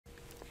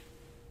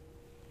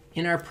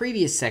In our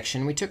previous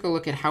section, we took a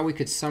look at how we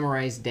could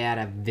summarize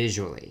data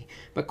visually.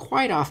 But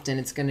quite often,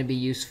 it's going to be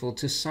useful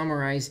to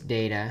summarize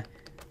data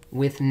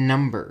with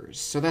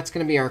numbers. So that's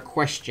going to be our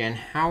question.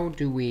 How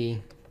do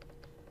we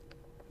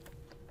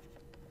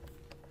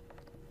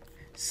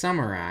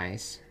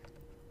summarize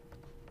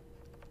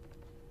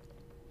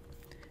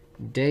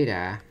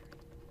data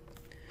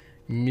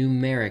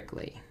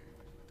numerically?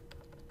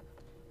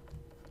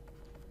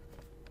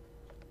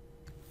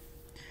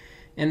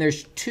 And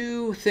there's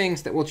two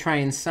things that we'll try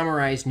and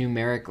summarize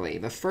numerically.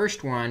 The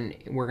first one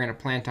we're going to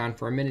plant on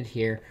for a minute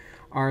here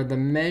are the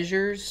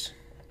measures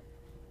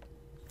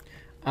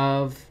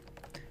of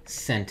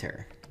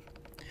center.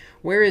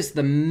 Where is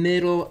the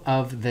middle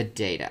of the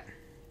data?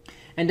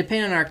 And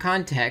depending on our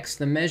context,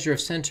 the measure of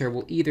center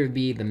will either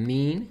be the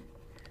mean,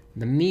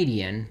 the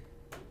median,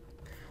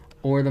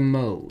 or the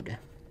mode.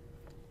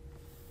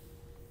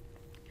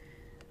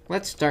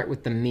 Let's start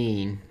with the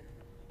mean,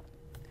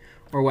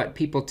 or what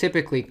people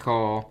typically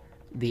call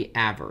the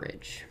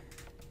average.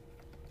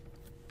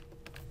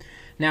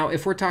 Now,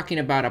 if we're talking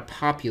about a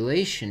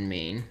population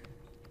mean,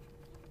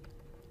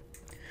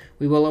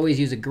 we will always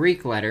use a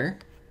Greek letter,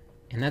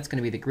 and that's going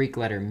to be the Greek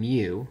letter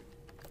mu.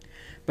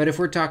 But if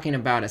we're talking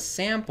about a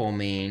sample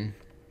mean,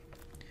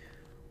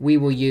 we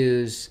will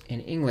use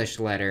an English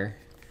letter,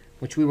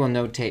 which we will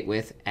notate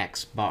with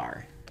x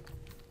bar.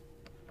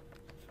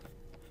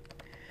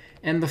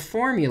 And the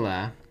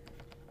formula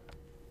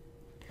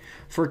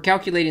for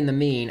calculating the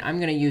mean, I'm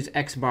going to use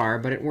x bar,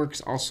 but it works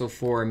also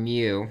for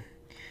mu,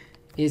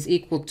 is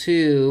equal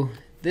to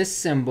this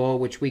symbol,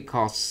 which we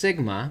call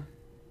sigma,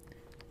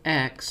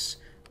 x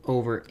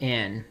over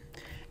n.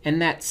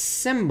 And that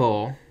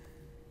symbol,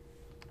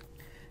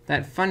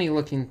 that funny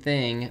looking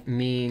thing,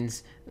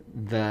 means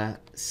the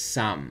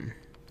sum.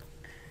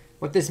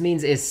 What this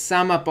means is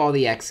sum up all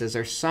the x's,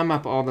 or sum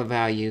up all the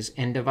values,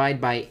 and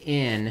divide by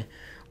n,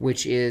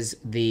 which is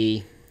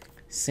the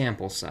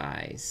sample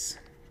size,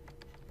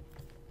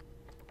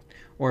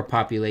 or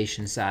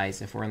population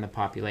size if we're in the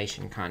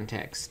population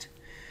context.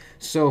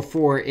 So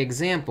for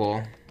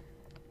example,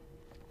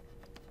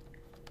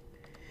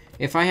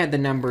 if I had the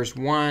numbers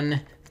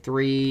 1,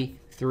 3,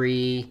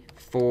 3,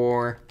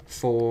 4,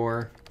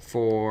 4,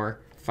 4,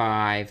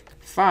 5,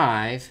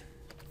 5,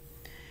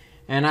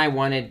 and I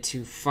wanted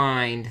to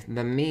find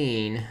the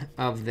mean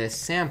of this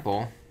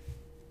sample,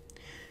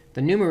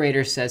 the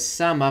numerator says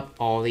sum up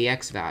all the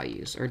x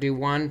values, or do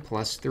 1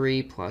 plus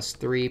 3 plus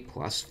 3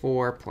 plus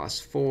 4 plus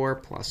 4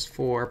 plus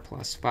 4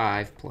 plus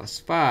 5 plus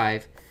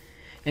 5,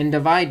 and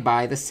divide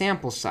by the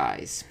sample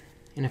size.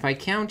 And if I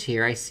count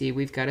here, I see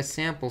we've got a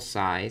sample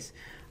size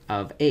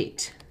of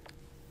 8.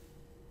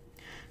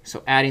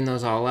 So adding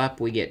those all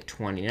up, we get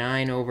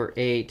 29 over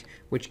 8,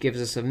 which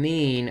gives us a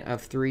mean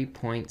of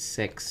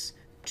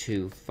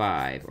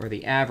 3.625, or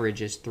the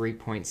average is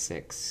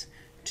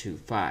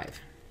 3.625.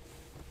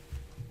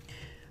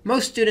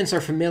 Most students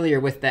are familiar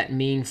with that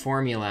mean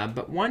formula,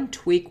 but one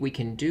tweak we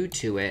can do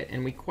to it,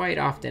 and we quite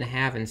often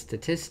have in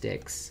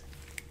statistics,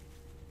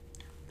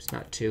 it's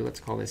not 2, let's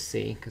call this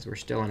C, because we're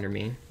still under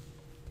mean,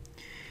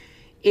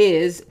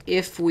 is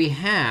if we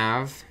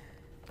have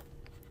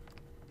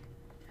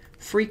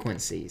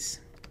frequencies.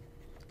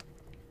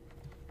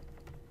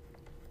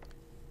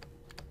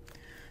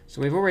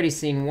 So we've already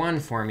seen one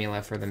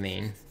formula for the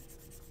mean,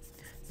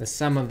 the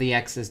sum of the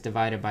x's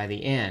divided by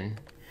the n.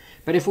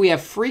 But if we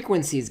have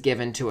frequencies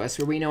given to us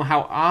where we know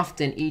how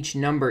often each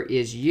number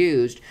is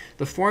used,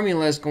 the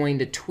formula is going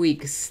to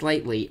tweak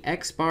slightly.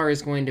 X bar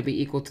is going to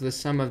be equal to the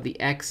sum of the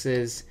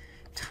x's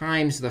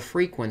times the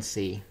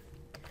frequency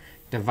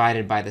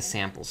divided by the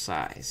sample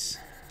size.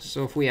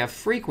 So if we have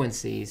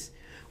frequencies,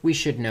 we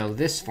should know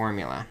this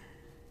formula.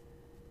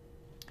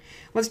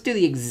 Let's do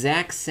the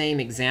exact same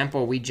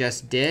example we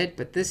just did,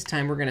 but this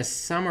time we're going to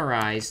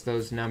summarize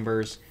those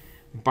numbers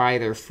by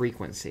their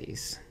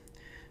frequencies.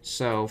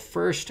 So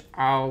first,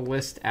 I'll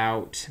list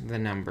out the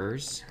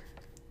numbers.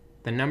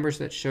 The numbers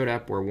that showed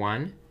up were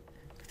 1,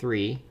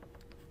 3,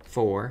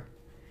 4,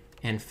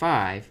 and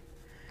 5.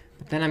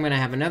 But then I'm going to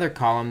have another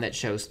column that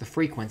shows the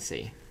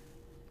frequency.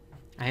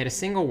 I had a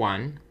single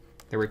 1.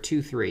 There were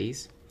 2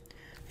 3s,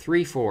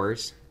 3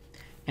 4s,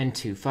 and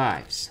 2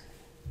 5s.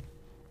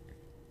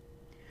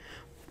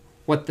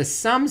 What the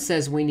sum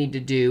says we need to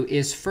do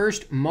is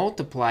first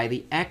multiply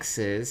the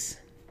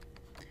x's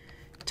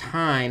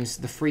times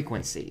the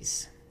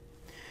frequencies.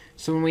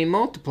 So when we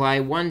multiply,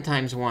 1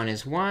 times 1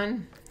 is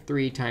 1,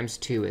 3 times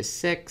 2 is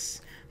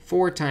 6,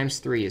 4 times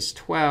 3 is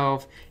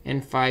 12,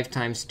 and 5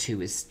 times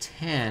 2 is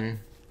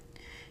 10.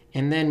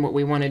 And then what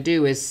we want to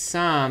do is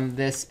sum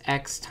this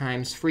x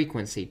times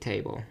frequency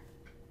table.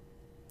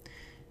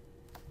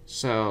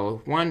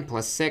 So 1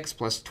 plus 6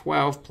 plus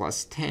 12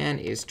 plus 10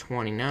 is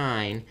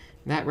 29.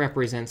 That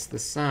represents the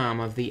sum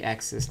of the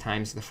x's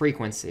times the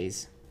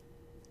frequencies.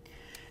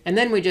 And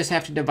then we just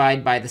have to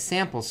divide by the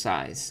sample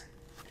size.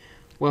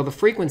 Well, the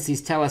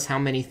frequencies tell us how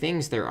many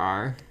things there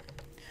are.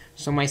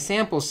 So my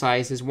sample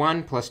size is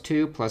 1 plus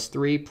 2 plus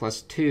 3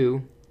 plus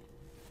 2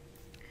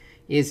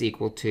 is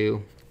equal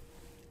to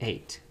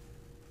 8.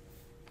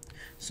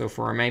 So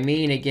for my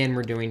mean, again,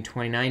 we're doing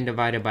 29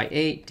 divided by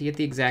 8 to get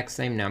the exact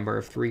same number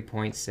of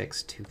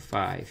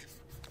 3.625.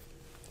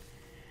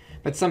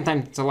 But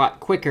sometimes it's a lot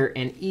quicker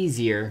and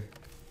easier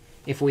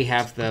if we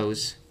have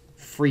those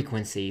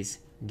frequencies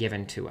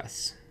given to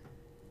us.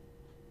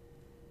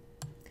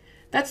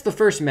 That's the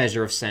first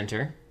measure of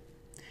center.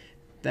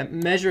 The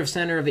measure of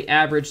center of the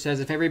average says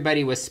if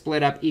everybody was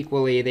split up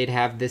equally, they'd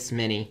have this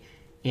many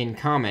in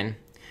common.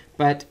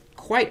 But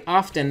quite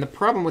often, the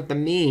problem with the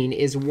mean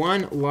is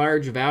one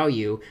large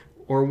value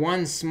or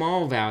one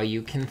small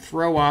value can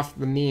throw off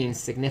the mean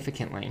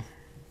significantly,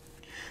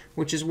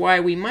 which is why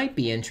we might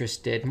be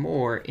interested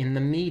more in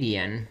the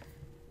median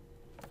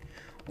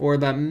or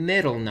the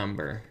middle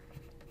number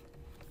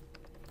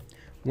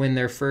when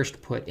they're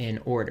first put in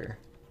order.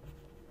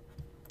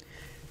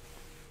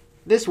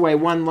 This way,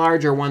 one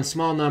large or one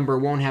small number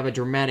won't have a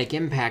dramatic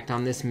impact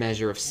on this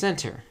measure of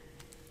center.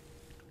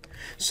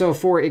 So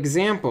for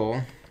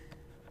example,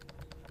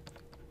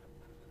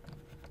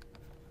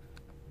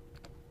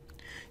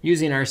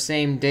 using our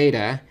same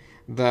data,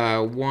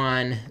 the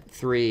 1,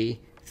 3,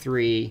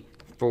 3,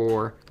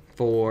 4,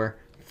 4,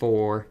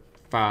 4,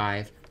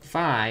 5,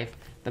 5,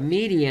 the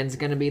median is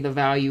going to be the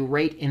value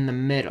right in the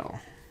middle.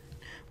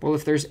 Well,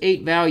 if there's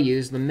 8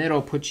 values, the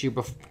middle puts you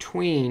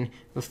between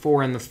the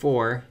 4 and the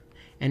 4.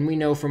 And we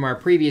know from our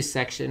previous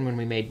section when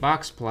we made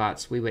box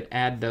plots, we would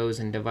add those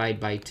and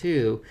divide by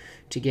 2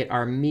 to get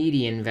our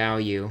median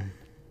value,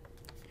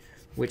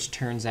 which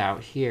turns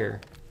out here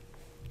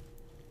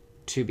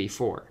to be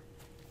 4.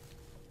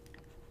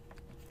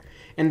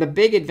 And the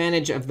big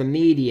advantage of the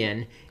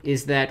median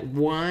is that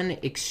one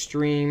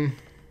extreme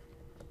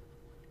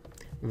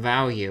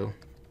value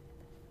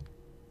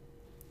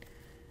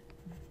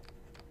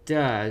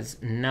does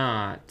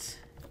not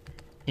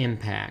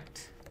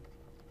impact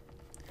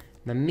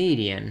the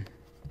median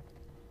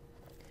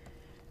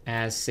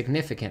as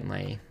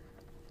significantly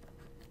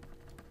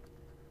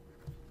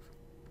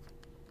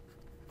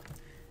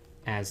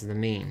as the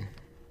mean.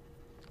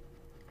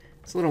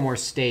 It's a little more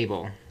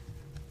stable.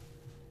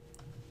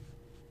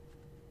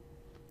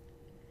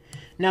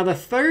 Now, the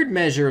third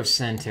measure of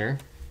center,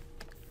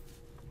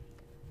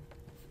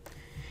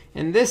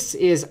 and this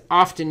is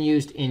often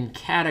used in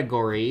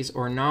categories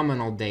or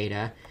nominal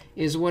data,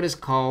 is what is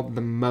called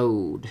the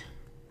mode.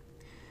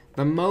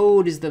 The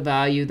mode is the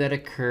value that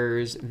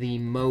occurs the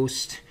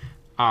most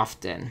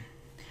often.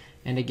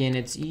 And again,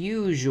 it's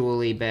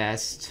usually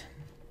best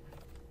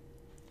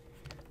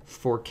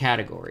for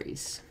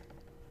categories.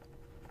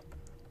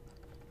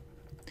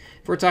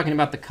 If we're talking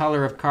about the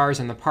color of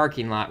cars in the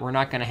parking lot, we're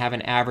not going to have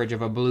an average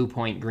of a blue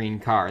point green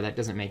car. That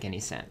doesn't make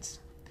any sense.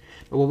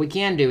 But what we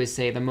can do is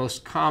say the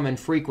most common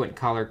frequent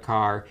color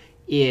car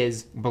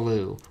is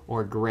blue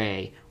or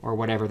gray or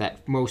whatever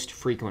that most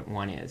frequent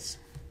one is.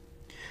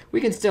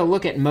 We can still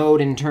look at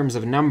mode in terms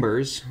of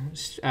numbers.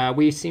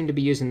 We seem to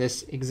be using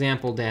this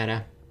example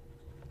data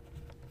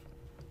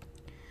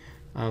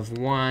of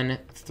 1,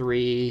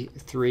 3,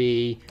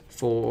 3,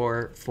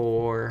 4,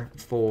 4,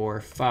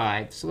 4,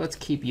 5. So let's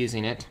keep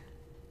using it.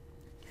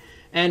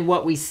 And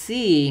what we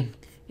see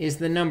is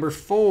the number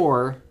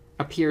 4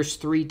 appears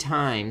 3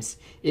 times.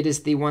 It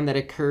is the one that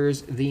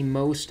occurs the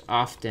most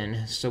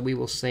often. So we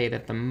will say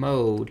that the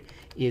mode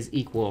is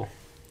equal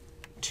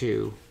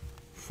to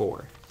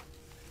 4.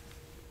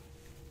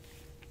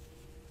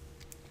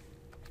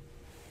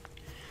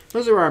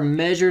 Those are our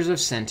measures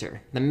of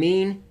center, the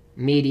mean,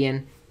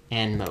 median,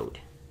 and mode.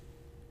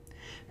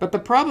 But the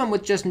problem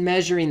with just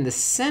measuring the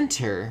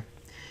center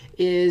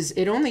is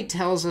it only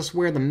tells us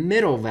where the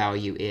middle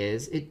value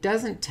is. It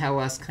doesn't tell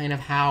us kind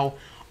of how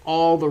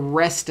all the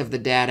rest of the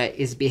data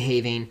is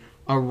behaving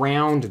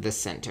around the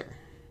center.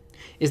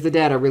 Is the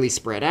data really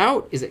spread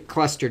out? Is it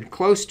clustered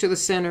close to the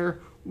center?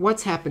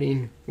 What's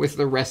happening with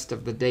the rest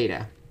of the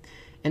data?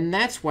 And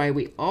that's why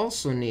we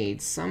also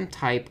need some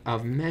type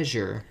of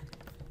measure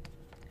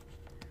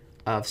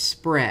of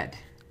spread.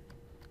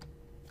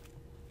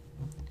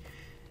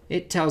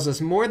 It tells us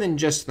more than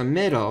just the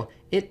middle.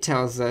 It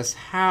tells us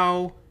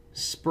how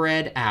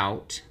spread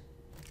out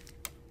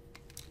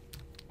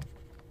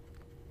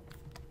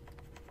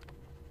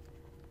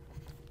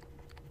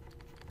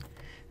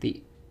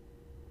the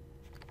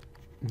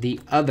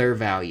other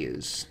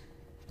values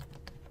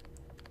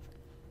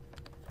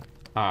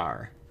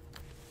are.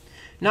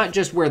 Not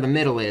just where the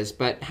middle is,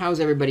 but how's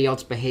everybody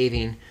else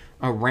behaving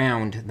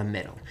around the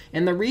middle.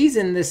 And the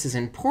reason this is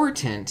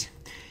important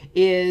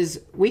is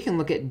we can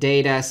look at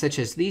data such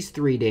as these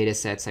 3 data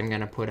sets I'm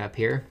going to put up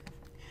here.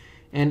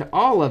 And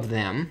all of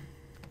them,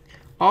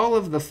 all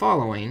of the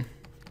following,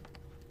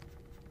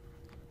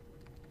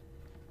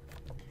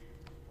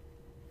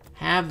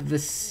 have the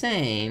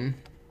same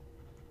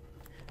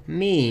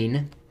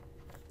mean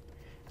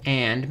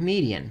and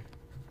median.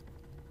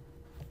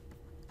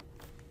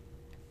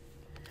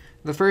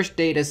 The first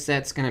data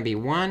set's going to be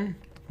 1,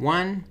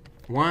 1,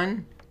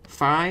 1,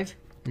 5,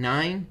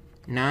 9,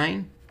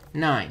 9,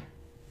 9.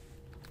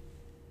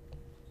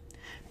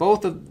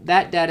 Both of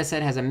that data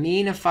set has a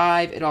mean of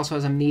 5. It also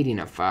has a median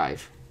of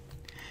 5.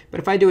 But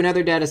if I do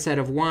another data set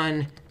of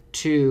 1,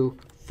 2,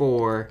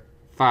 4,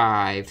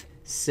 5,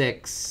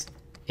 6,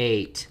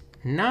 8,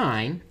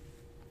 9,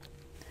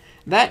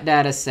 that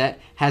data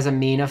set has a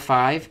mean of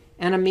 5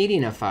 and a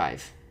median of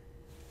 5.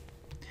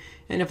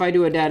 And if I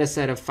do a data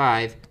set of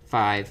 5,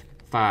 5,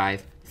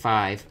 5,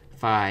 5,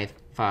 5,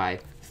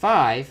 5,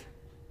 5,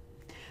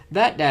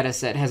 that data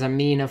set has a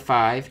mean of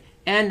 5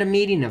 and a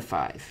median of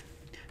 5.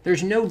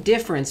 There's no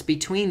difference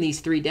between these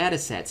three data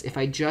sets if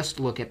I just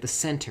look at the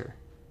center.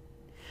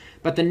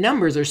 But the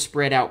numbers are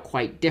spread out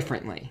quite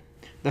differently.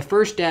 The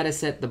first data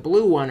set, the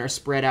blue one, are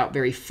spread out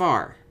very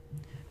far.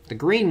 The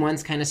green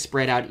one's kind of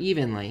spread out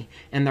evenly.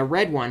 And the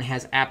red one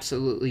has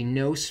absolutely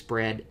no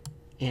spread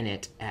in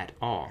it at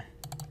all.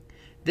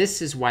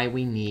 This is why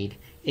we need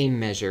a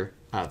measure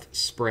of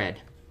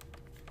spread.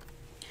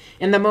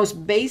 And the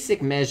most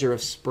basic measure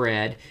of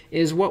spread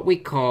is what we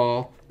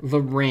call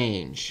the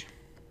range.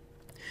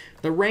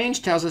 The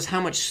range tells us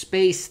how much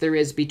space there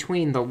is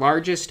between the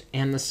largest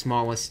and the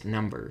smallest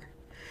number.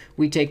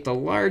 We take the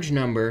large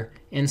number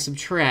and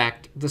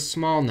subtract the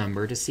small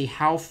number to see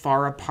how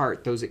far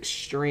apart those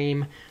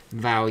extreme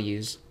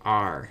values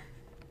are.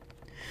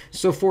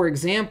 So for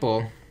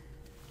example,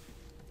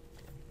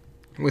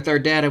 with our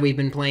data we've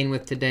been playing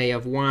with today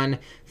of 1,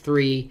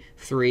 3,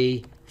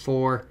 3,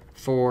 4,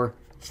 4,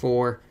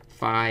 4,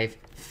 5,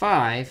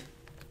 5,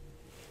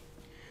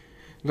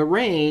 the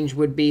range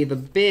would be the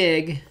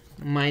big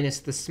minus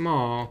the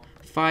small.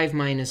 5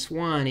 minus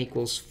 1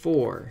 equals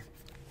 4.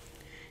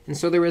 And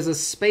so there is a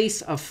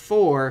space of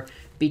 4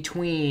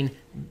 between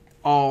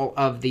all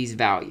of these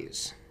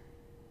values.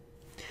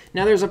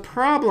 Now there's a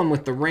problem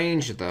with the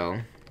range,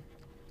 though.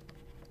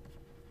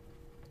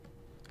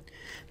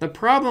 The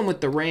problem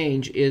with the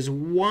range is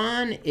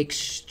one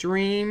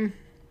extreme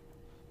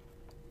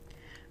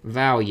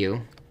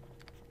value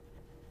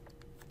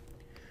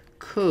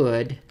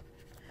could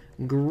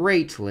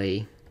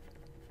greatly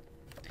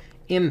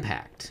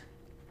impact.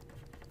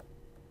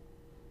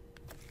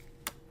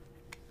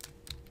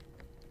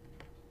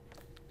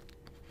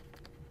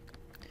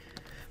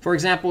 For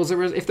example,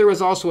 if there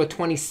was also a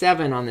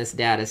 27 on this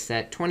data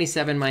set,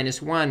 27 minus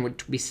 1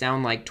 would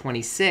sound like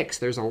 26.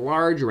 There's a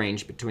large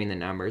range between the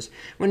numbers,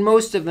 when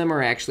most of them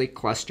are actually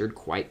clustered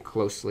quite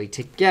closely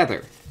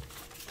together.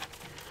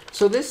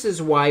 So this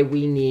is why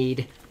we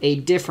need a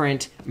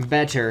different,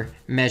 better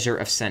measure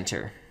of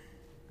center.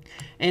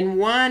 And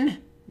one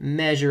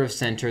measure of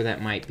center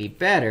that might be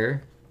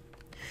better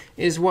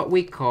is what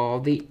we call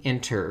the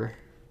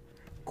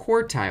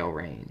interquartile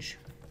range.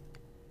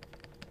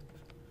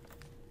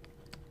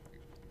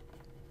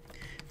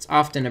 It's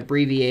often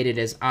abbreviated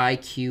as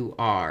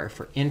IQR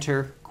for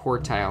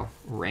interquartile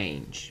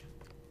range.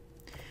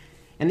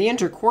 And the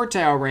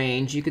interquartile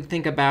range you could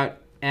think about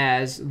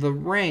as the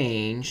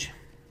range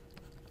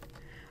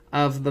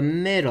of the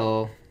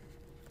middle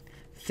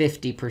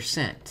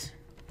 50%.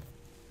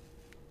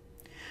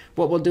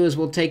 What we'll do is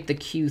we'll take the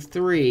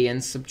Q3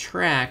 and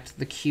subtract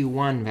the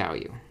Q1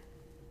 value.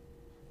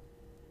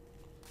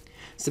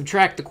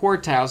 Subtract the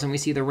quartiles, and we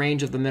see the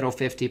range of the middle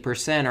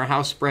 50%, or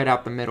how spread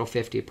out the middle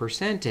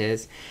 50%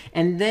 is.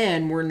 And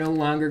then we're no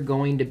longer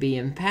going to be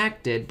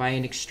impacted by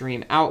an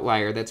extreme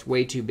outlier that's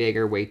way too big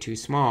or way too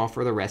small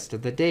for the rest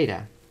of the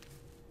data.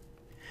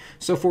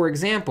 So for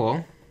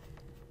example,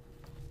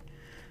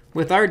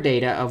 with our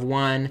data of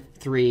 1,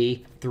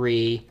 3,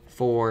 3,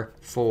 4,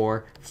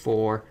 4,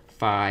 4,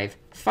 5,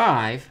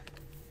 5,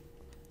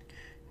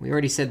 we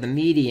already said the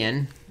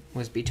median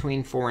was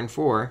between 4 and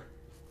 4.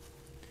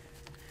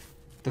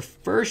 The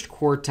first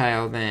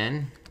quartile,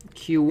 then,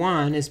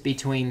 Q1, is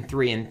between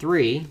 3 and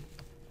 3,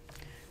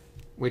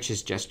 which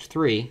is just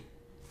 3.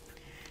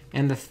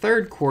 And the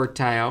third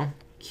quartile,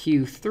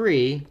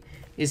 Q3,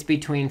 is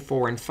between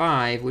 4 and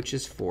 5, which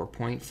is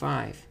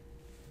 4.5.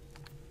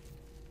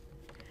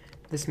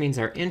 This means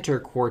our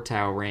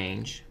interquartile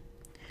range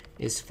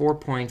is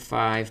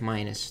 4.5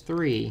 minus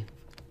 3,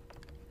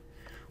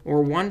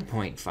 or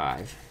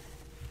 1.5.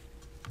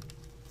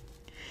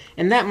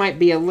 And that might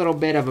be a little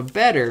bit of a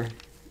better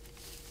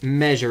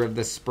measure of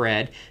the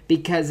spread,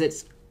 because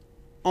it's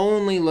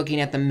only looking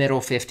at the middle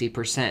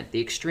 50%.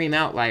 The extreme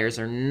outliers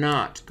are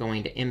not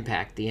going to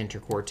impact the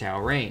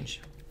interquartile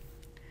range.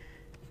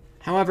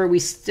 However, we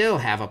still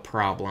have a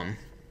problem.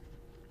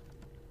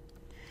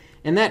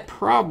 And that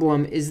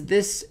problem is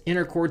this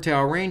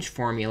interquartile range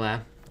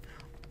formula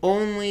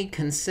only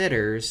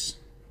considers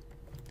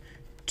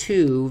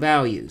two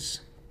values,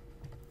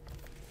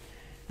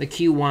 the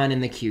Q1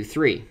 and the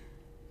Q3.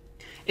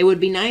 It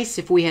would be nice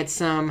if we had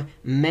some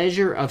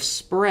measure of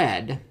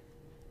spread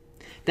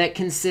that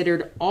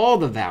considered all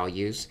the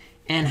values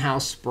and how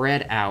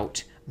spread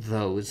out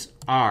those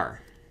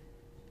are.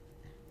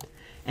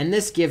 And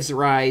this gives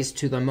rise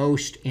to the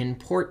most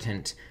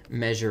important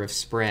measure of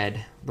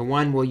spread, the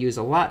one we'll use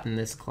a lot in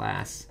this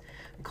class,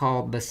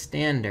 called the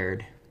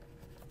standard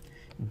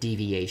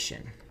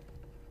deviation.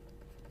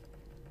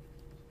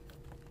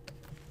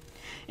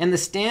 And the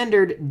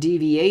standard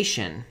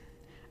deviation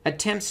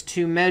attempts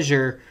to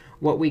measure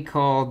what we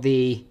call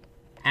the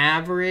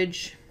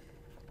average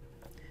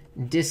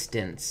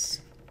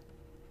distance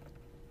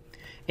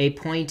a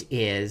point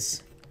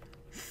is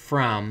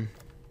from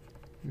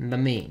the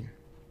mean?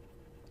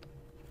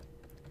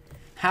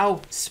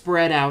 How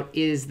spread out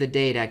is the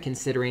data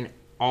considering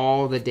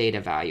all the data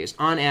values?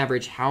 On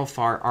average, how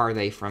far are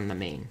they from the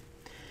mean?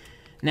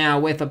 Now,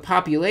 with a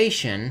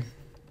population,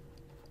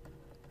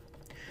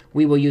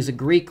 we will use a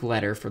Greek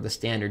letter for the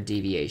standard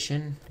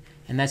deviation,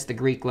 and that's the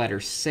Greek letter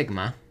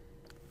sigma.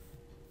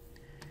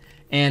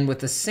 And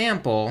with a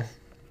sample,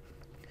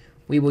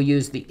 we will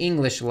use the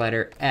English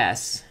letter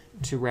S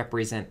to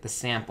represent the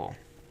sample.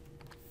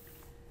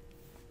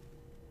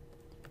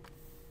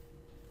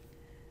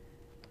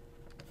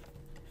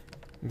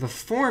 The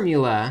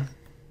formula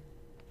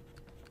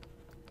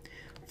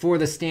for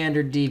the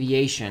standard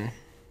deviation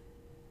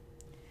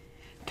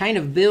kind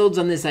of builds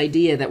on this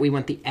idea that we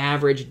want the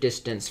average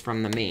distance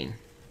from the mean.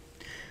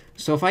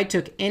 So if I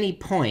took any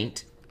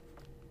point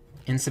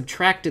and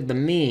subtracted the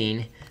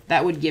mean,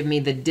 that would give me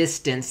the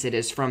distance it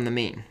is from the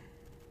mean.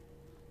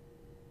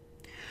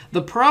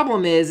 The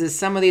problem is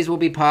some of these will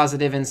be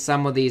positive and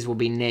some of these will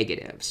be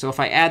negative. So if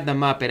I add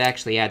them up, it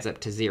actually adds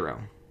up to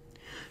 0.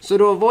 So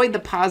to avoid the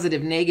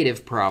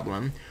positive-negative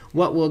problem,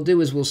 what we'll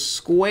do is we'll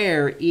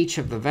square each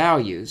of the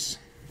values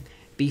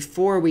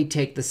before we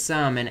take the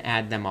sum and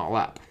add them all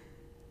up.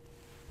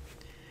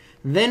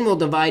 Then we'll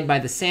divide by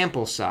the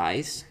sample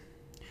size,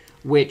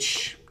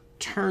 which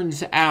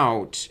turns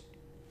out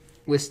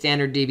with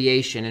standard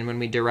deviation, and when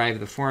we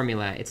derive the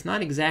formula, it's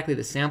not exactly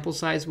the sample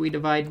size we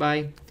divide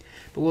by,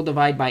 but we'll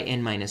divide by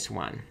n minus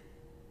 1.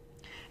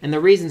 And the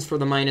reasons for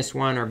the minus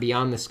 1 are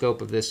beyond the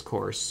scope of this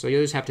course. So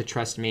you'll just have to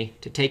trust me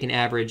to take an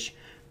average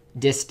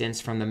distance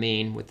from the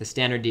mean with the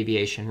standard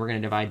deviation. We're going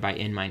to divide by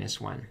n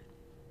minus 1.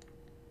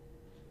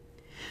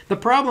 The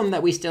problem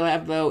that we still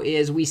have, though,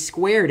 is we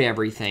squared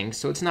everything,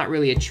 so it's not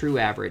really a true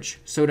average.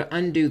 So to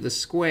undo the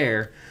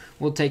square,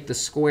 we'll take the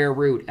square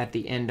root at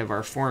the end of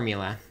our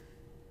formula.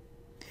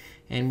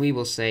 And we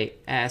will say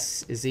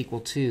s is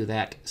equal to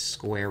that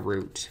square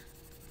root.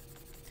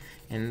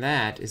 And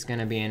that is going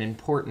to be an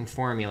important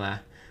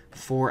formula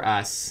for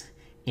us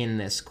in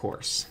this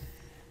course.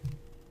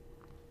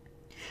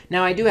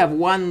 Now, I do have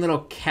one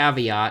little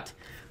caveat.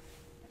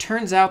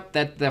 Turns out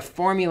that the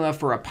formula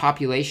for a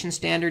population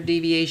standard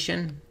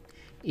deviation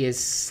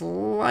is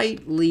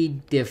slightly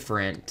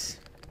different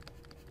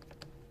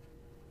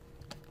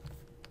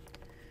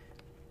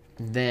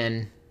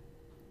than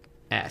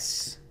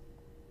S.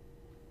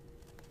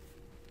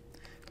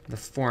 The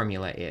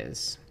formula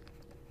is.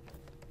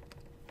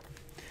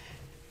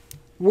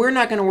 We're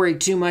not going to worry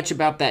too much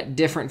about that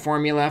different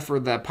formula for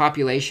the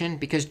population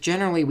because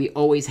generally we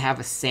always have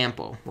a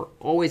sample. We're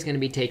always going to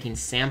be taking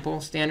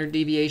sample standard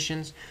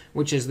deviations,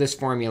 which is this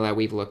formula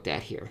we've looked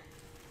at here.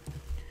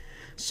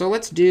 So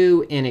let's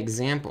do an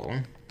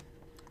example.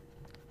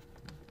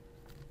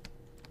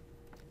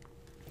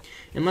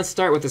 And let's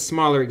start with a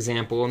smaller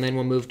example, and then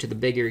we'll move to the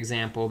bigger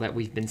example that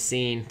we've been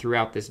seeing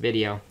throughout this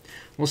video.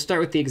 We'll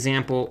start with the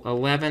example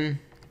 11,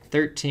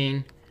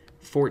 13,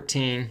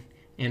 14,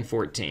 and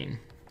 14.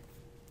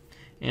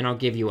 And I'll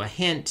give you a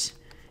hint.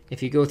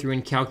 If you go through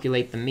and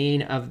calculate the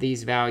mean of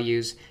these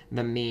values,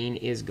 the mean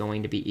is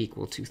going to be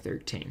equal to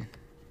 13.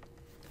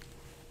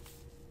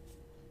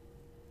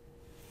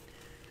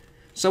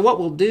 So what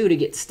we'll do to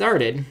get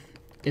started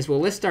is we'll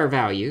list our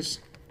values,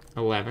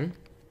 11,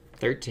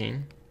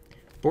 13,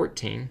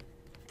 14,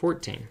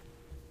 14.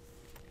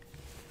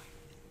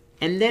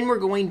 And then we're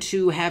going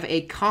to have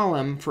a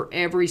column for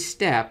every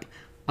step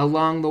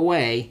along the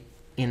way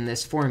in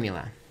this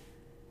formula.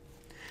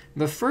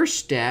 The first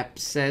step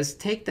says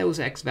take those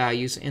x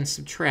values and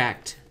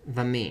subtract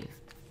the mean.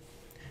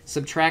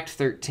 Subtract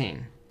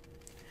 13.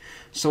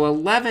 So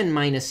 11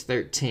 minus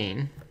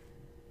 13,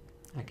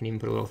 I can even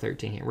put a little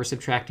 13 here. We're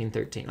subtracting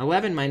 13.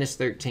 11 minus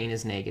 13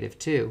 is negative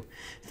 2.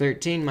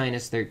 13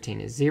 minus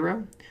 13 is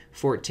 0.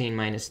 14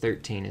 minus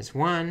 13 is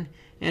 1.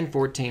 And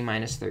 14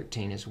 minus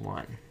 13 is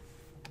 1.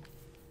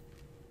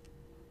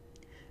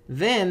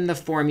 Then the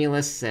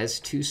formula says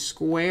to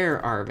square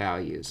our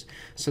values.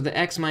 So the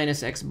x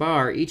minus x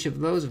bar, each of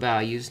those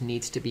values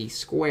needs to be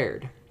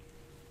squared.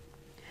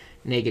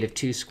 Negative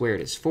 2 squared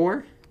is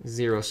 4.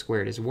 0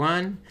 squared is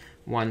 1.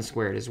 1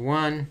 squared is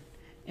 1.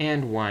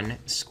 And 1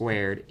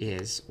 squared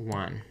is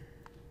 1.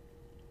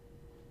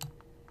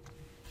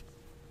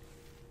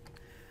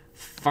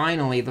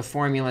 Finally, the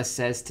formula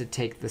says to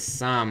take the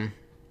sum.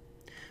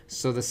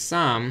 So the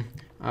sum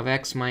of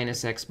x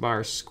minus x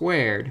bar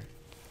squared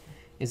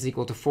is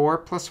equal to 4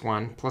 plus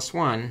 1,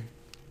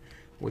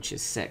 which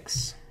is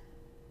 6.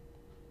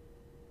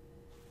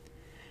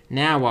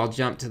 Now I'll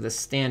jump to the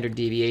standard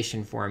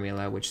deviation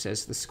formula, which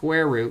says the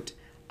square root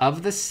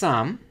of the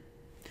sum,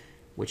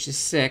 which is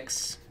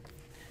 6,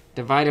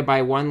 divided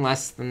by 1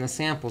 less than the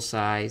sample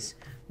size,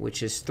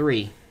 which is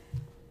 3.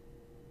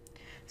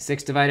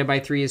 6 divided by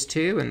 3 is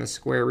 2, and the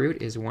square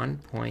root is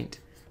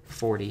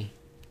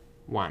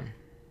 1.41.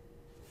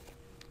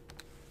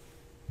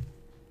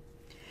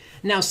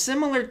 Now,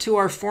 similar to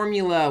our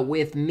formula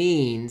with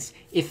means,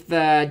 if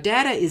the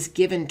data is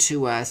given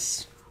to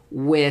us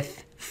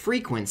with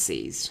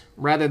frequencies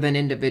rather than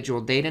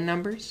individual data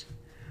numbers,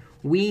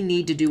 we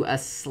need to do a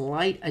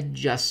slight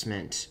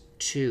adjustment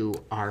to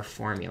our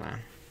formula.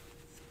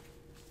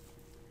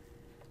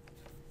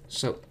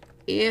 So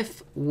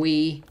if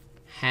we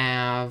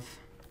have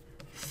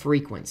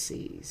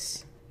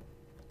frequencies,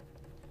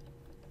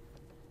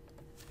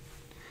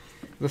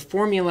 the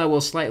formula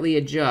will slightly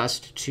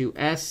adjust to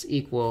s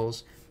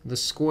equals the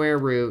square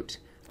root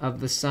of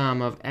the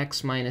sum of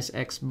x minus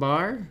x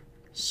bar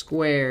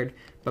squared.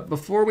 But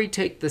before we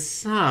take the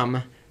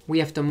sum, we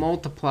have to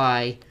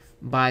multiply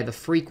by the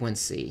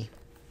frequency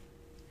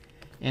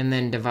and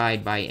then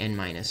divide by n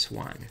minus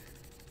 1.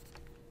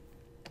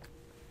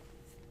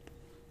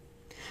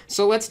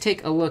 So let's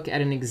take a look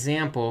at an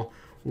example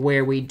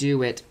where we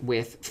do it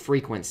with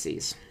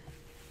frequencies.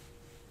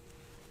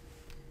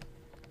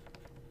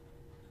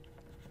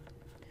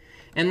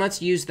 And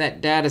let's use that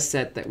data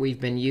set that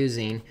we've been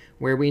using,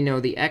 where we know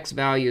the x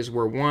values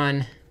were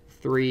 1,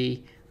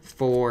 3,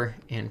 4,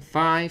 and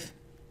 5.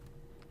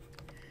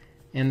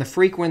 And the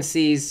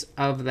frequencies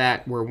of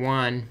that were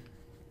 1,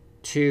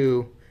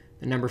 2,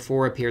 the number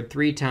 4 appeared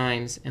 3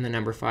 times, and the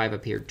number 5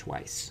 appeared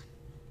twice.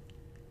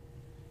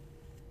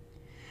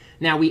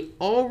 Now, we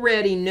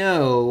already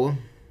know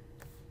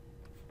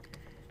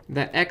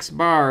that x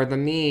bar, the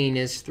mean,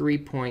 is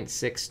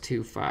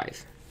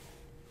 3.625.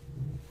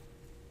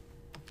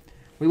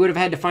 We would have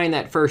had to find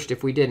that first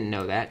if we didn't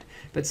know that.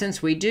 But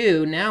since we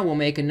do, now we'll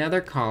make another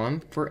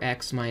column for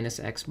x minus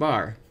x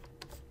bar.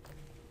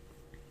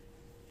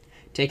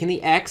 Taking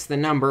the x, the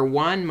number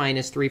 1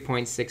 minus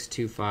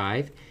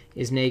 3.625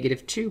 is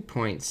negative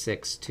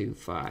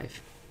 2.625.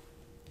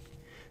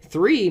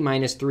 3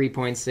 minus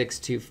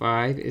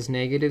 3.625 is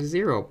negative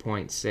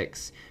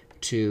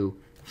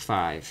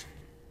 0.625.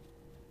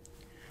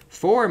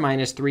 4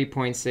 minus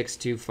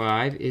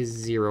 3.625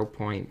 is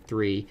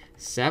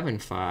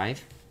 0.375.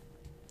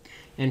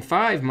 And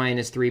 5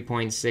 minus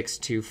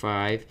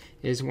 3.625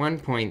 is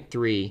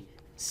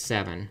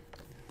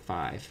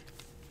 1.375.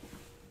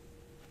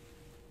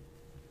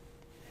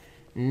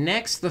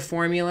 Next, the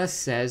formula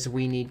says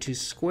we need to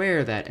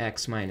square that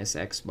x minus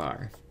x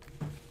bar.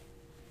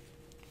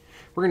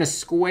 We're going to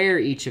square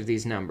each of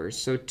these numbers.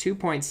 So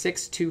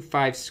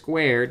 2.625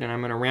 squared, and I'm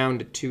going to round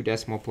to 2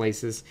 decimal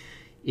places,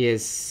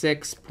 is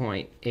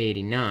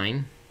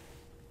 6.89.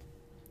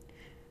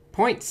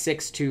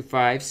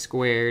 0.625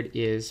 squared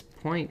is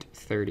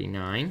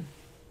 0.39.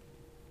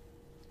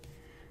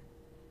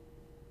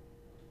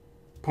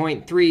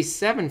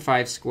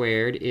 0.375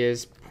 squared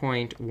is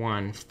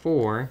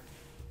 0.14.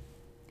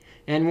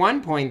 And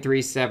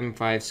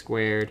 1.375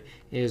 squared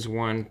is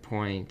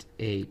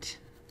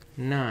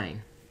 1.89.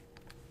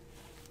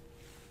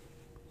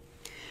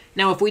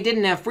 Now, if we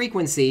didn't have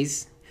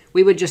frequencies,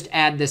 we would just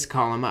add this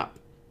column up.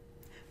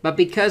 But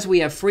because we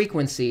have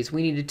frequencies,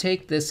 we need to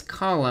take this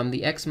column,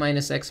 the x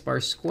minus x bar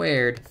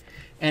squared,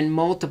 and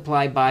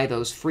multiply by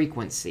those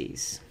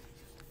frequencies.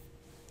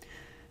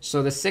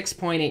 So the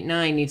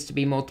 6.89 needs to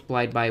be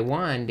multiplied by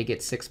 1 to get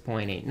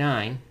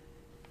 6.89.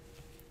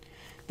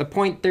 The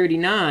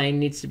 0.39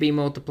 needs to be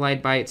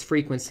multiplied by its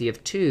frequency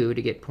of 2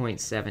 to get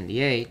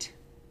 0.78.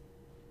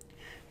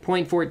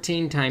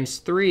 0.14 times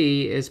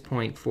 3 is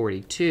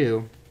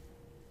 0.42.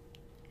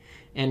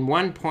 And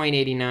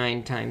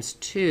 1.89 times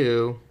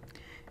 2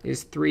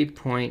 is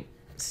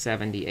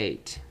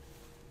 3.78.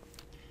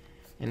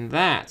 And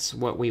that's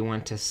what we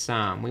want to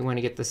sum. We want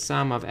to get the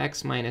sum of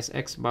x minus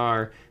x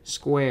bar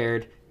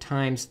squared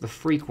times the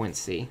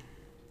frequency.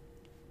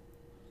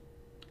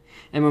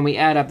 And when we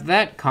add up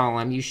that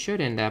column, you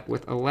should end up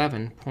with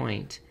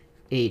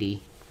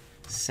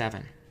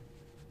 11.87.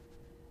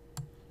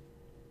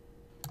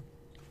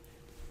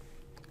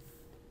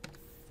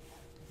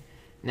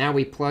 Now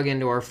we plug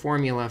into our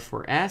formula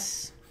for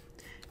s.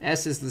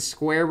 S is the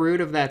square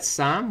root of that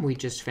sum we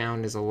just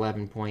found is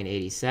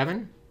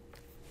 11.87.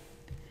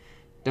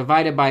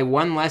 Divided by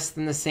 1 less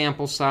than the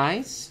sample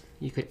size.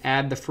 You could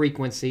add the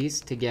frequencies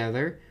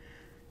together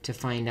to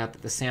find out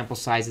that the sample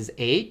size is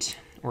 8.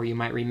 Or you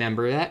might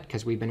remember that,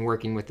 because we've been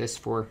working with this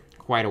for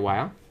quite a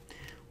while.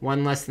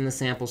 1 less than the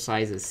sample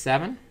size is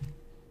 7.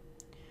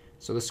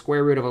 So the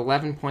square root of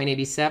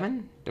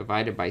 11.87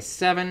 divided by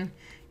 7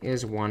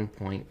 is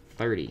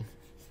 1.30.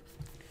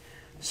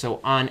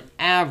 So on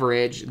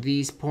average,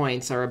 these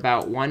points are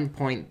about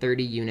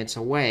 1.30 units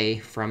away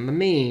from the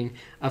mean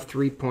of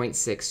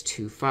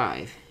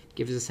 3.625. It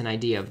gives us an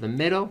idea of the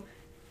middle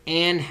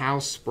and how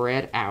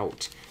spread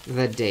out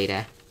the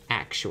data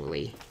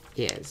actually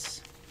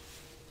is.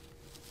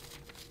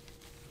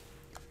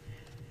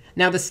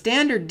 Now, the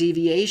standard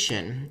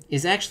deviation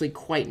is actually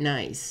quite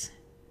nice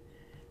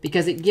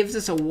because it gives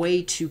us a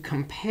way to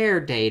compare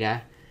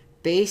data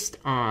based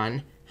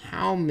on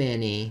how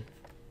many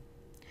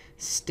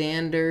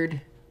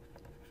standard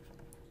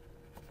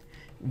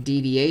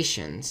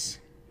deviations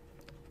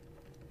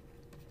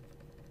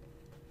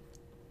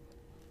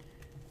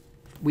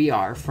we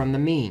are from the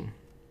mean.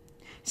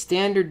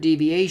 Standard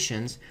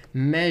deviations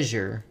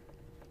measure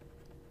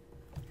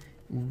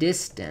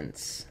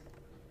distance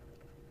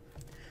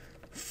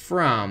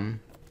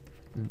from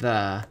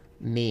the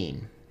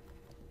mean.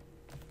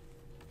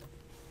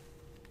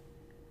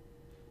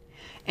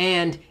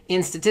 And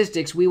in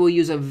statistics, we will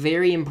use a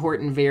very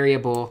important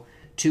variable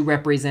to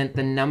represent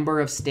the number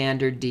of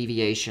standard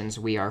deviations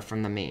we are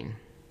from the mean.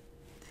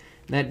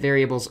 That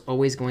variable is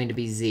always going to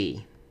be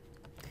z.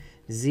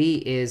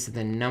 Z is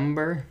the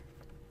number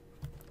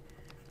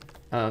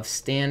of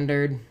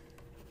standard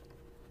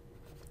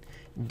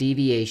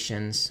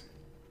deviations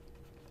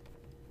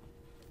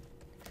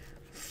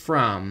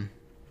from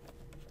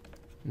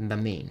the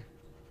mean.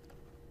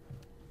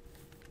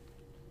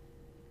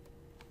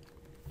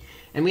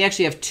 And we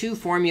actually have two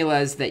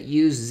formulas that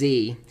use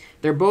z.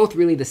 They're both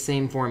really the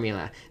same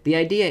formula. The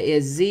idea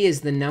is z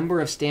is the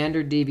number of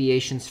standard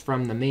deviations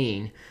from the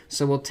mean.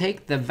 So we'll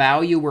take the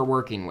value we're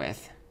working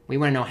with. We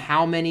want to know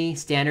how many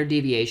standard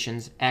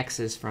deviations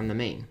x is from the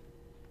mean.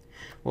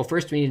 Well,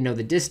 first we need to know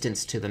the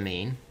distance to the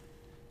mean.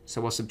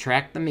 So we'll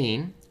subtract the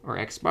mean, or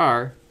x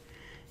bar,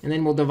 and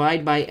then we'll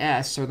divide by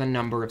s, or the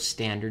number of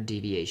standard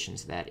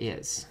deviations that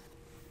is.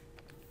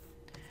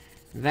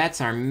 That's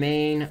our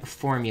main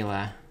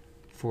formula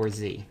for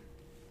z.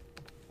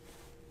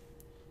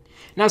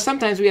 Now,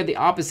 sometimes we have the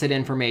opposite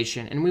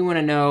information, and we want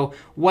to know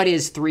what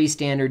is 3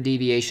 standard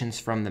deviations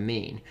from the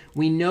mean.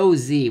 We know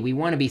z. We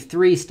want to be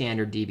 3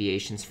 standard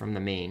deviations from the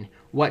mean.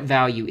 What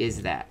value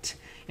is that?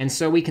 And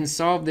so we can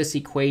solve this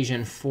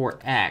equation for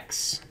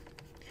x.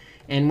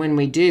 And when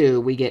we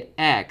do, we get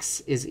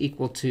x is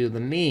equal to the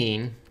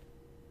mean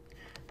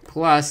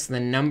plus the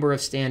number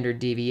of standard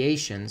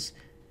deviations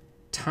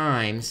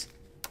times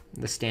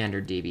the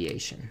standard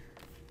deviation.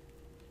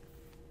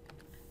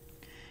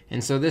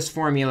 And so this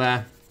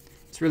formula,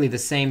 it's really the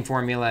same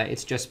formula.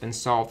 It's just been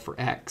solved for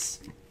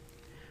x.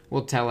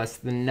 Will tell us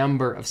the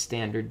number of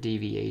standard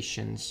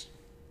deviations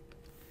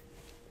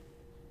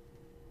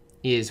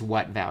is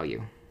what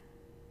value.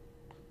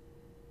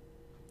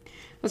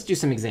 Let's do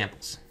some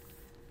examples.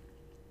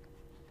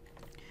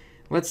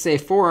 Let's say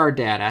for our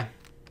data,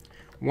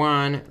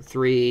 1,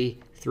 3,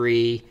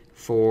 3,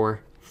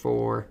 4,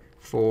 4,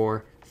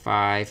 4,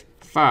 5,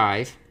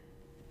 5.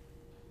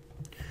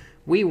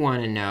 We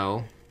want to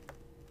know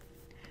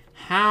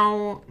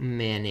how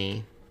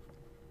many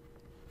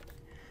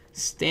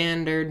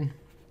standard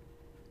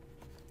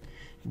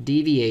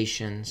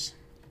deviations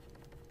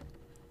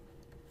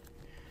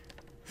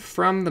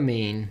from the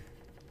mean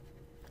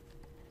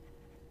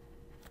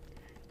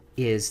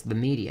is the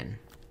median.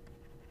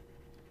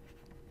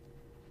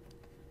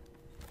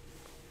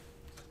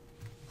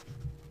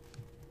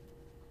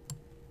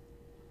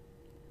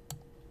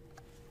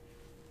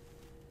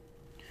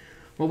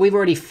 Well, we've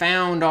already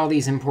found all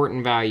these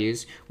important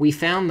values. We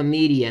found the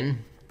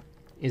median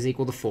is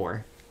equal to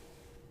 4.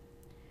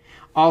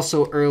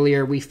 Also,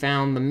 earlier, we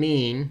found the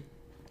mean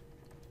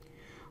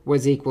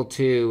was equal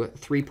to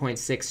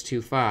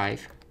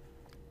 3.625.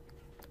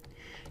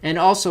 And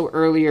also,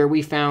 earlier,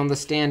 we found the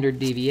standard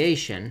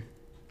deviation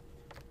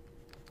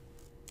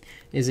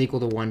is equal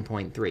to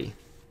 1.3.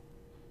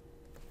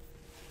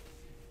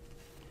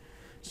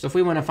 So if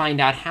we want to find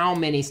out how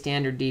many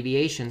standard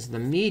deviations the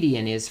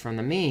median is from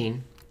the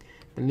mean,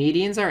 the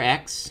medians are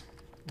x,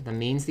 the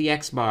mean's the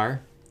x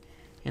bar,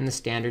 and the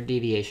standard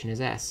deviation is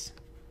s.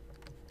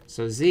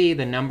 So z,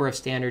 the number of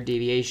standard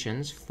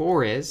deviations,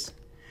 4 is,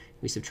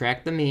 we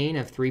subtract the mean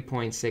of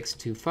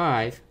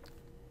 3.625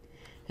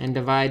 and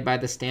divide by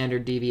the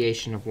standard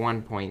deviation of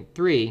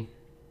 1.3,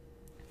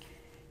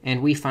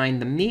 and we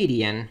find the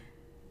median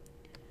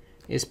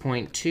is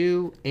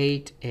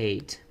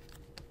 0.288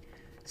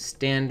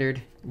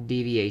 standard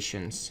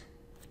deviations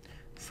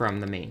from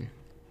the mean.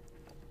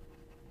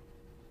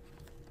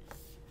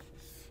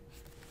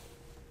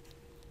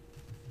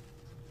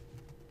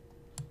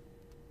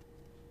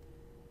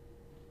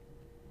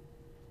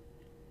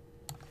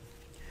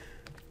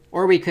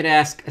 Or we could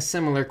ask a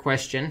similar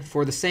question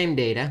for the same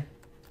data.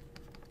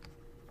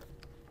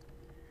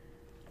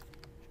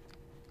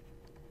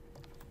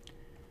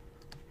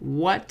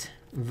 What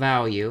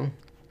value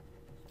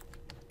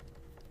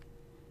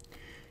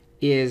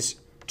is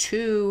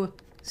 2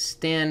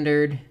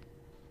 standard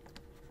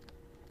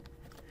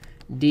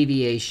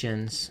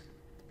deviations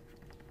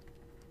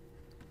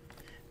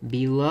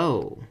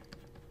below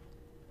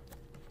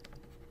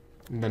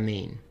the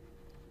mean?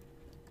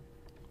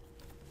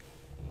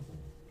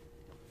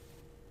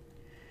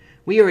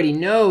 We already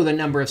know the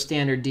number of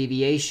standard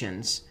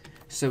deviations.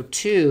 So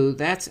 2,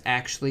 that's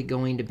actually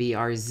going to be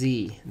our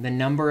z, the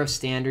number of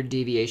standard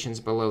deviations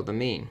below the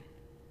mean.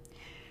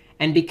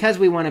 And because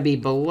we want to be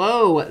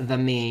below the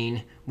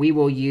mean, we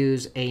will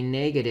use a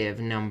negative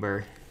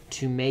number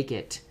to make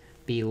it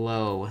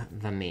below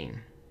the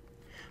mean.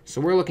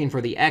 So we're looking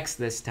for the x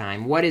this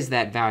time. What is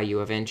that value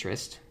of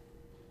interest?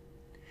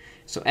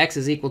 So x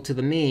is equal to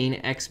the mean,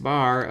 x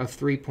bar of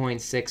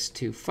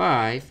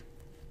 3.625.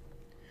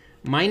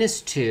 Minus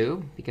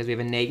 2, because we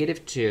have a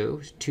negative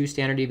 2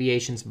 standard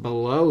deviations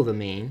below the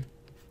mean,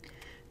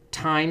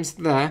 times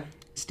the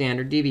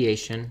standard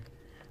deviation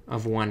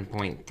of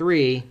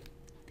 1.3.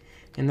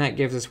 And that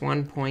gives us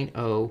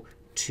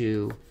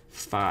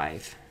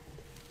 1.025.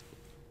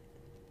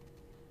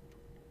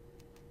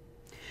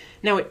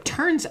 Now, it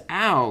turns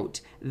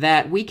out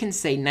that we can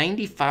say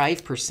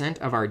 95%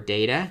 of our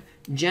data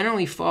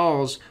generally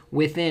falls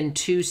within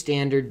 2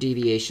 standard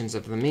deviations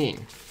of the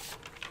mean.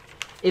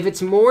 If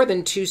it's more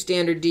than 2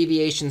 standard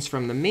deviations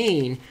from the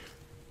mean,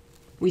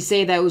 we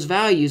say those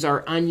values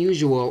are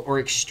unusual or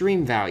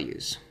extreme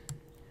values.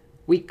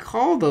 We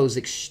call those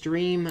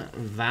extreme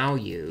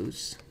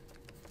values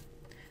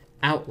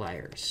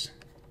outliers.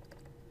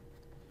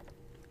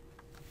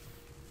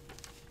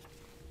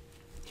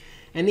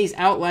 And these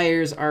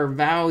outliers are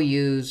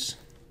values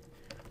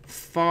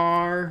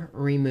far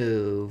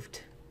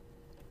removed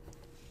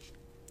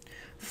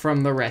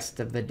from the rest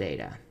of the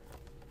data.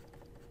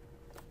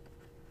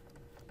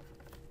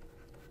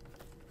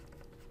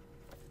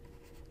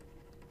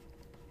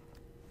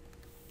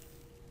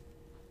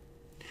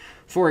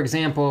 For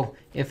example,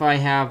 if I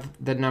have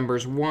the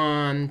numbers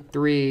 1,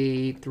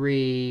 3,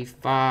 3,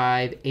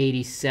 5,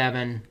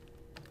 87,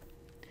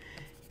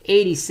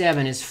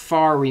 87 is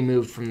far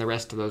removed from the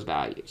rest of those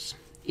values.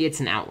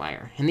 It's an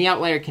outlier. And the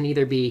outlier can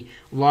either be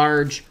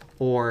large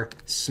or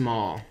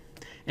small.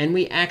 And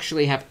we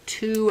actually have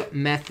 2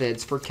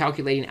 methods for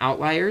calculating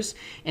outliers,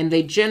 and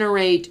they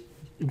generate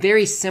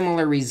very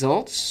similar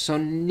results. So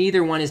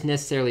neither one is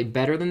necessarily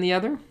better than the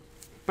other,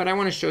 but I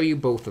want to show you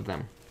both of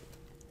them.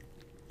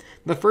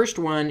 The first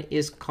one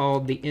is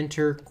called the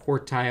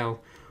interquartile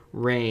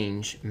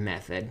range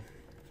method.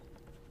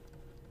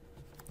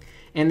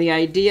 And the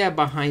idea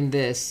behind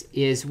this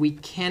is we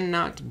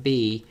cannot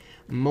be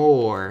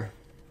more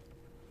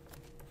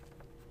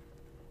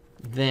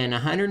than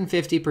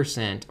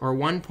 150% or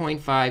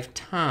 1.5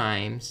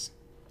 times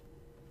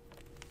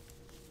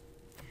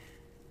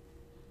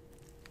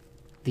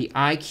the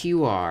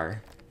IQR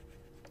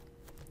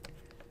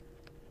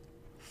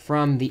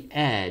from the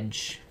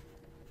edge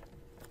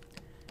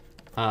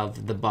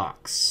of the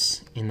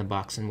box in the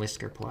box and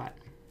whisker plot.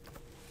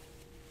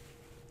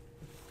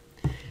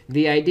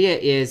 The idea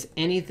is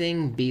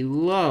anything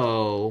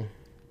below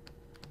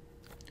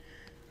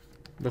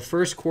the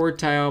first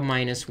quartile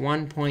minus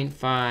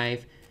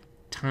 1.5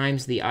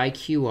 times the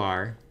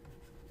IQR,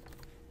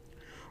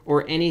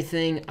 or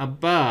anything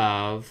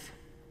above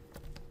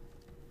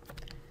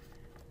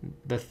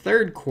the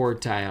third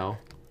quartile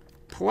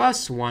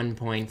plus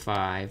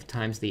 1.5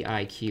 times the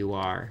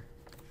IQR.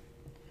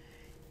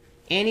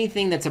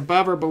 Anything that's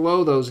above or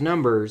below those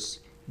numbers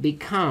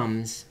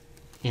becomes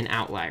an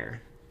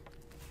outlier.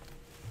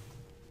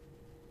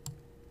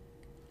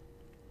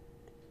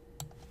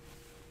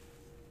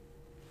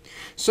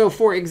 So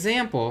for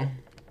example,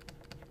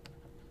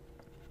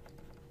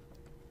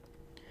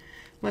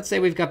 let's say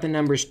we've got the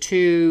numbers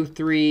 2,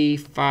 3,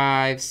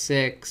 5,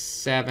 6,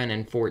 7,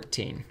 and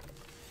 14.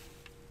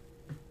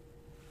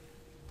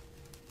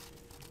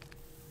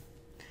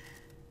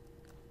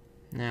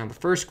 Now,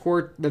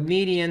 the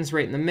median's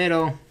right in the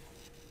middle.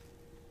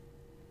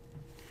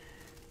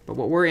 But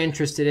what we're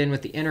interested in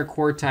with the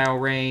interquartile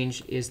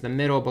range is the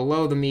middle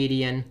below the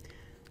median.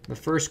 The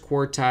first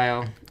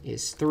quartile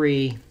is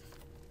 3.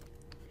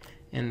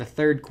 And the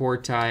third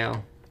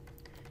quartile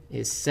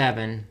is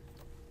 7.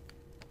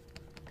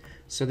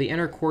 So the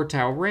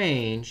interquartile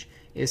range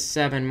is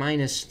 7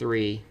 minus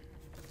 3,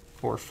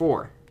 or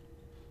 4.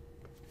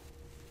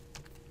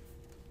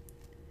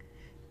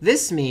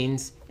 This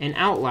means an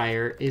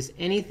outlier is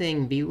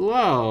anything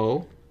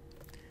below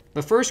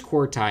the first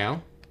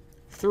quartile,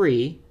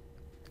 3,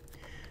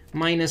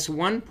 minus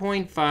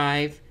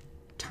 1.5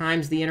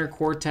 times the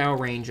interquartile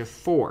range of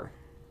 4.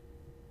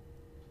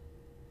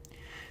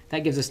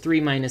 That gives us 3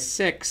 minus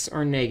 6,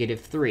 or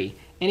negative 3.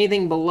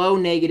 Anything below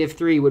negative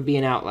 3 would be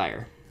an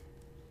outlier,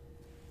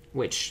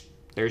 which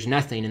there's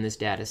nothing in this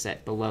data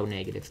set below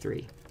negative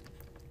 3.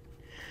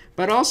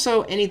 But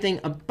also anything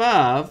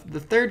above the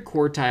third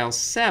quartile,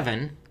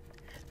 7,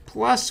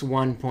 plus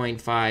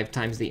 1.5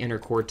 times the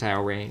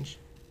interquartile range.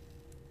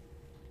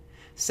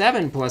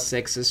 7 plus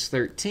 6 is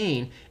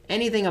 13.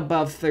 Anything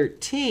above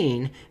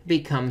 13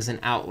 becomes an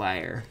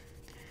outlier.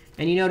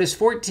 And you notice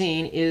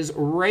 14 is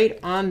right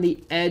on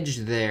the edge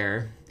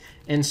there.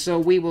 And so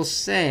we will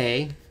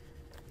say,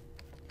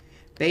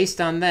 based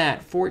on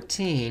that,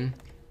 14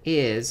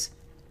 is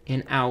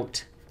an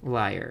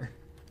outlier.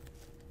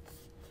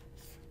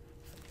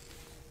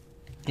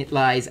 It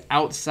lies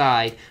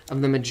outside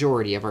of the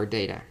majority of our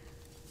data.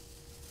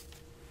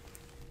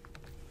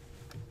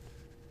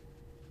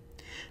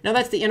 Now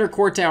that's the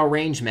interquartile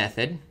range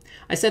method.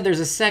 I said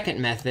there's a second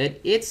method.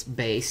 It's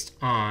based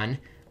on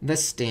the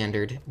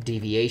standard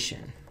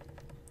deviation.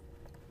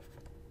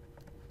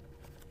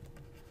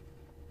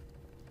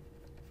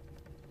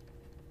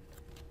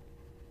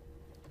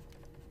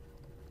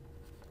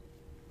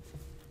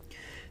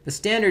 The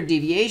standard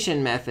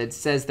deviation method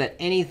says that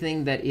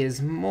anything that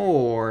is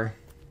more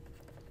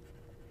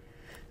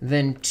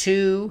than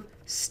 2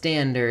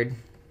 standard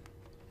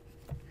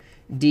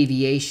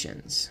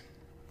deviations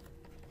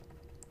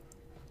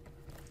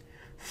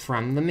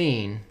from the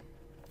mean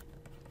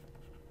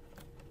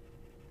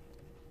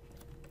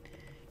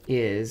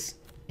is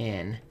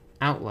an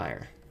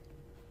outlier.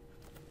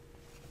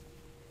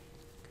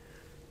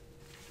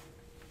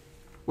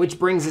 Which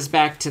brings us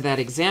back to that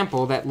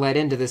example that led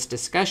into this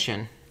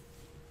discussion.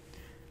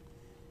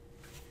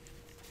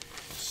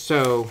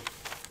 So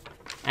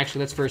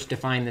actually, let's first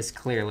define this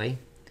clearly.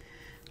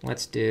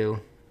 Let's do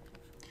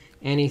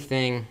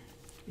anything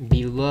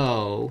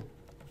below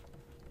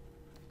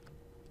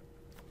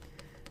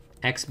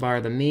x bar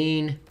the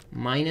mean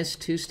minus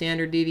 2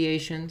 standard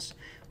deviations,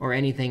 or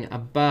anything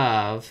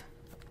above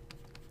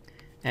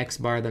x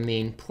bar the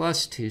mean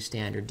plus 2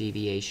 standard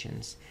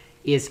deviations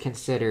is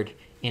considered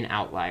an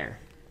outlier.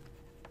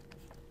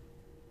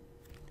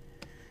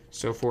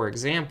 So for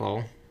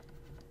example,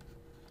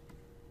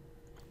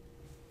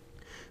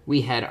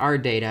 we had our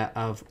data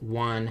of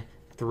 1,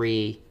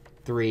 3,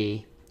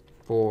 3,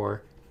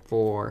 4,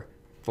 4,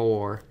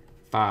 4,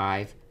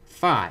 5,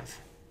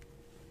 5.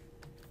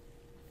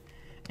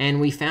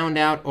 And we found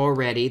out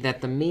already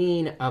that the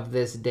mean of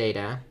this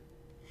data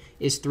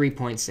is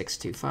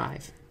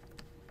 3.625.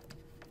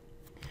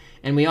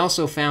 And we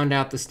also found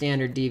out the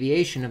standard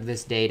deviation of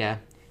this data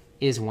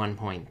is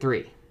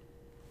 1.3.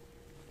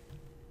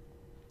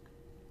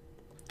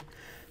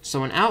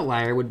 So an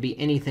outlier would be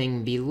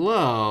anything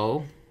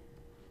below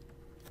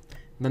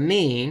the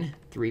mean,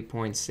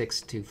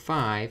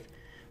 3.625,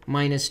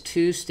 minus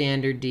 2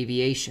 standard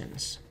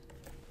deviations.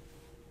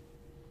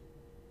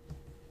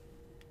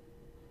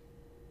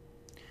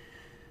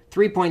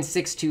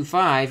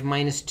 (3.625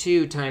 minus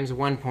 2 times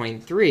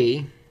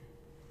 1.3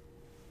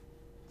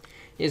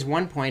 is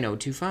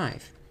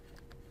 1.025.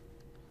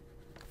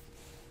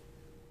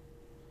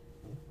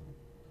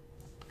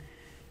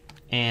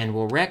 And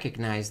we'll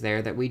recognize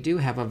there that we do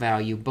have a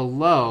value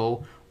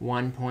below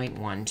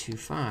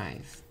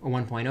 1.125, or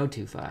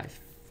 1.025.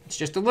 It's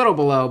just a little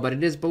below, but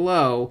it is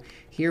below.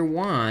 Here,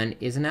 1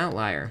 is an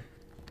outlier.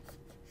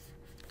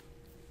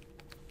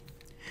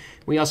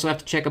 We also have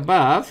to check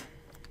above.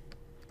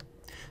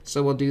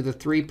 So we'll do the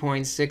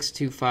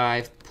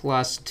 3.625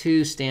 plus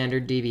 2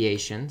 standard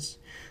deviations,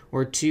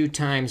 or 2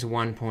 times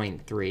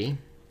 1.3,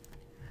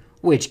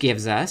 which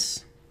gives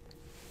us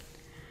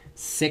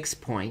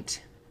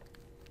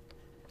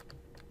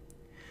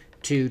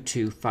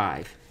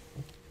 6.225.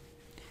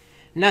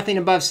 Nothing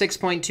above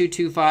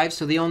 6.225,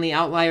 so the only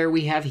outlier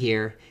we have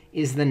here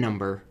is the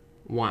number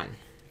 1.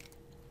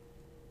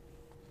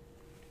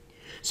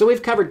 So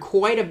we've covered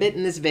quite a bit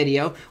in this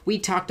video. We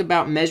talked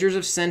about measures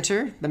of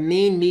center, the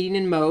mean, median,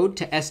 and mode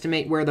to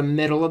estimate where the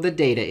middle of the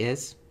data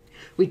is.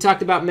 We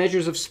talked about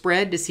measures of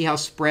spread to see how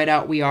spread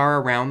out we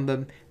are around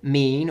the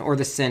mean or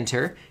the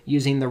center,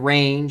 using the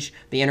range,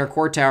 the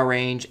interquartile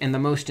range, and the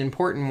most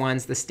important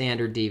ones, the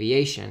standard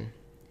deviation.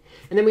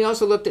 And then we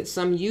also looked at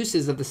some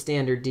uses of the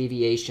standard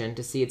deviation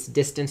to see its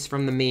distance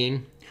from the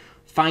mean,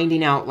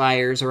 finding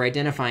outliers or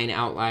identifying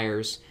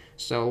outliers.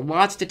 So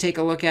lots to take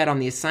a look at on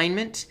the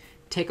assignment.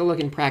 Take a look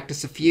and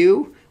practice a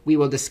few. We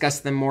will discuss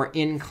them more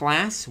in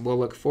class. We'll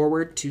look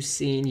forward to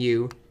seeing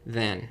you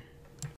then.